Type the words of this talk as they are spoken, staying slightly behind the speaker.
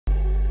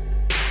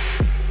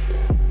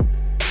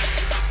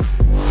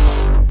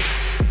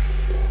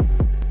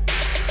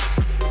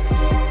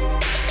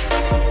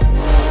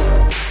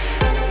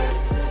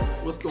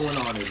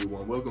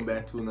welcome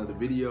back to another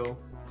video.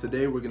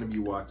 Today we're going to be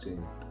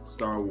watching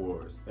Star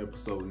Wars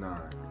Episode 9,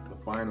 the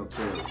final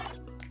trailer.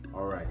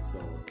 Alright, so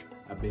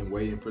I've been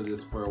waiting for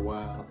this for a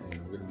while and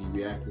I'm going to be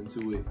reacting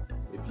to it.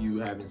 If you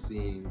haven't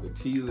seen the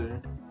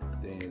teaser,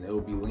 then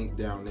it'll be linked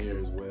down there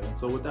as well.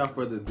 So without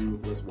further ado,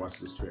 let's watch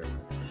this trailer.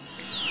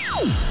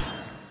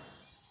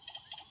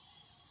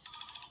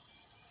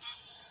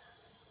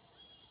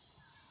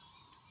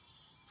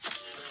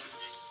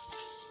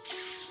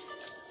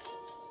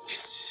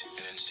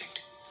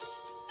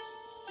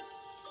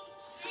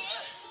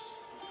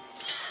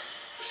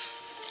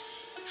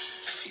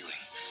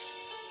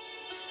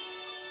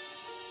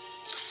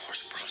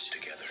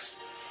 Together.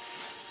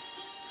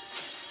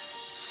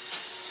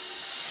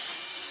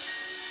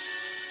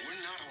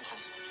 We're not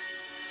alone.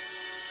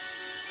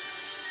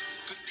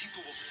 Good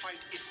people will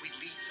fight if we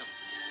lead them.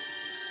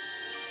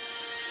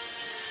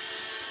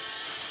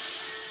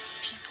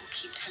 People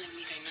keep telling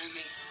me they know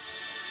me.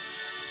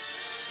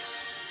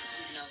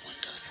 No one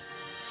does.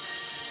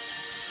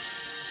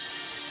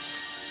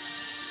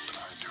 But I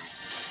do.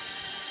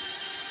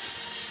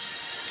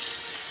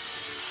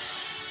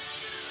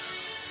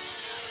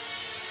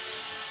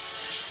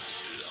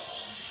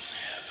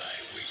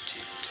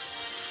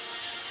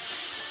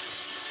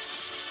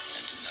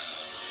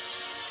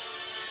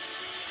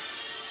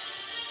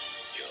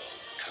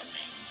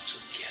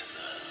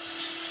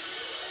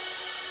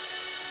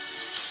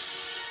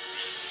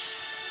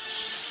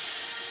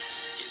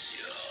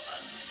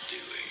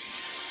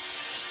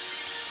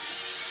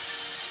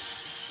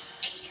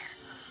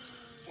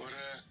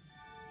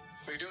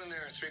 What are you doing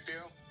there,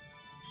 3PO?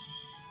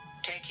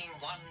 Taking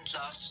one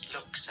last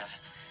look, sir.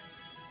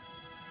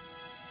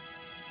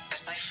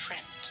 At my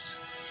friends.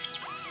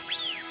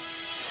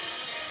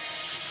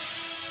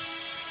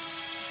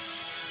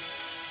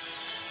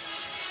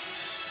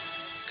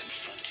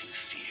 Confronting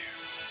fear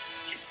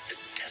is the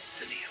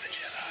destiny of a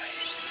Jedi.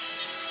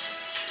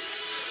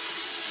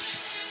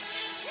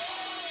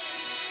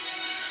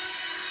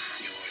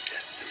 Your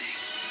destiny.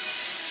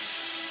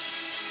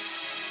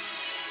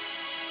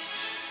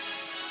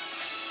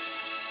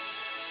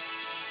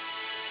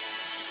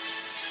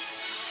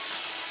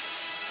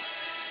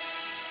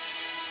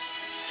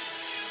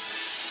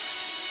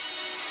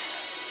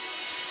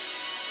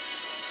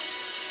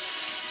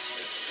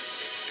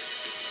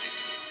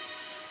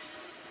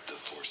 The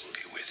Force will be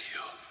with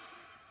you.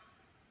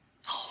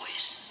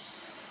 Always.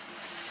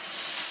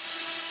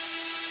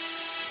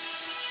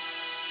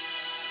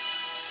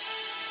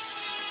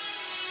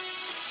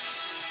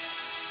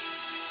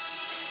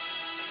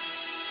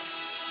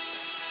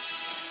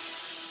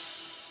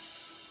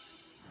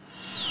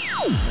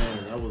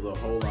 Man, that was a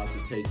whole lot to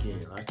take in.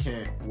 I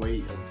can't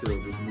wait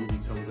until this movie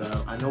comes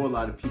out. I know a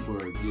lot of people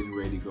are getting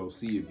ready to go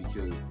see it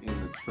because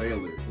in the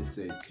trailer it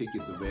said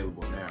tickets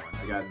available now.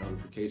 I got a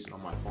notification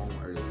on my phone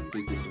earlier.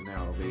 Tickets are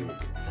now available.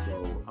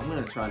 So I'm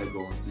gonna try to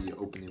go and see it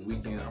opening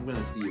weekend. I'm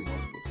gonna see it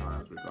multiple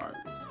times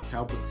regardless.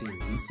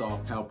 Palpatine, we saw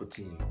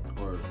Palpatine,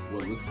 or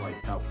what looks like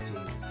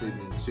Palpatine, sitting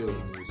and chilling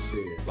in his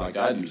chair. Like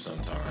I do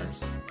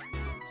sometimes.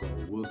 So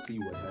we'll see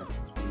what happens.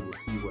 We will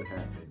see what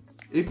happens.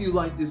 If you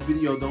like this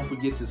video, don't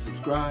forget to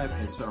subscribe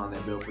and turn on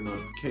that bell for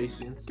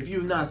notifications. If you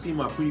have not seen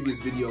my previous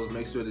videos,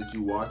 make sure that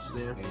you watch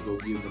them and go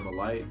give them a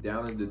like.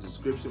 Down in the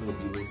description will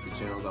be links to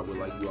channels I would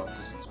like you all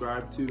to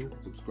subscribe to.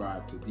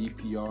 Subscribe to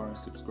DPR,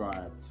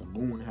 subscribe to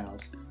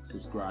Moonhouse,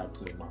 subscribe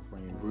to my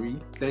friend Bree.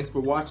 Thanks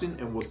for watching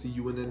and we'll see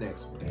you in the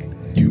next one.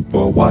 Thank you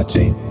for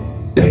watching.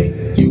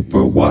 Thank you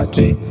for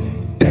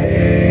watching.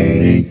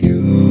 Thank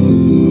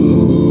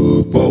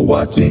you for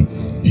watching.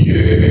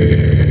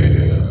 Yeah.